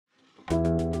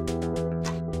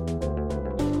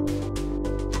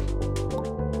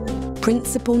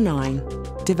Principle 9.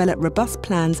 Develop robust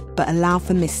plans but allow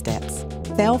for missteps.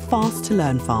 Fail fast to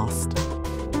learn fast.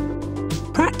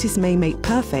 Practice may make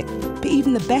perfect, but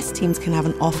even the best teams can have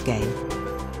an off game.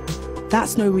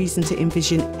 That's no reason to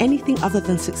envision anything other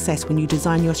than success when you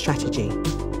design your strategy.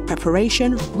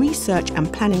 Preparation, research,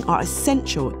 and planning are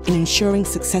essential in ensuring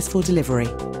successful delivery.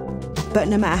 But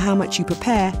no matter how much you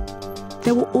prepare,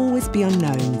 there will always be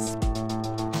unknowns.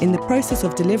 In the process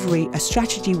of delivery, a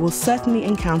strategy will certainly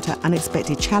encounter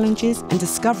unexpected challenges and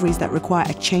discoveries that require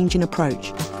a change in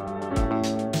approach.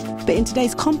 But in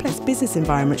today's complex business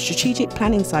environment, strategic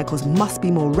planning cycles must be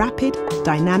more rapid,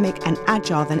 dynamic, and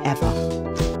agile than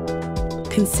ever.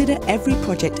 Consider every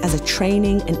project as a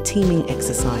training and teaming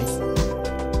exercise.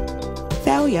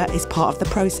 Failure is part of the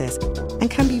process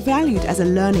and can be valued as a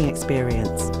learning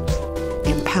experience.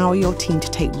 Empower your team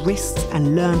to take risks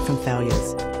and learn from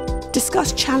failures.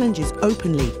 Discuss challenges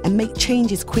openly and make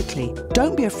changes quickly.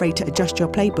 Don't be afraid to adjust your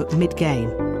playbook mid-game.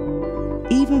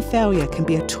 Even failure can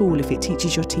be a tool if it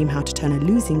teaches your team how to turn a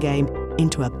losing game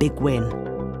into a big win.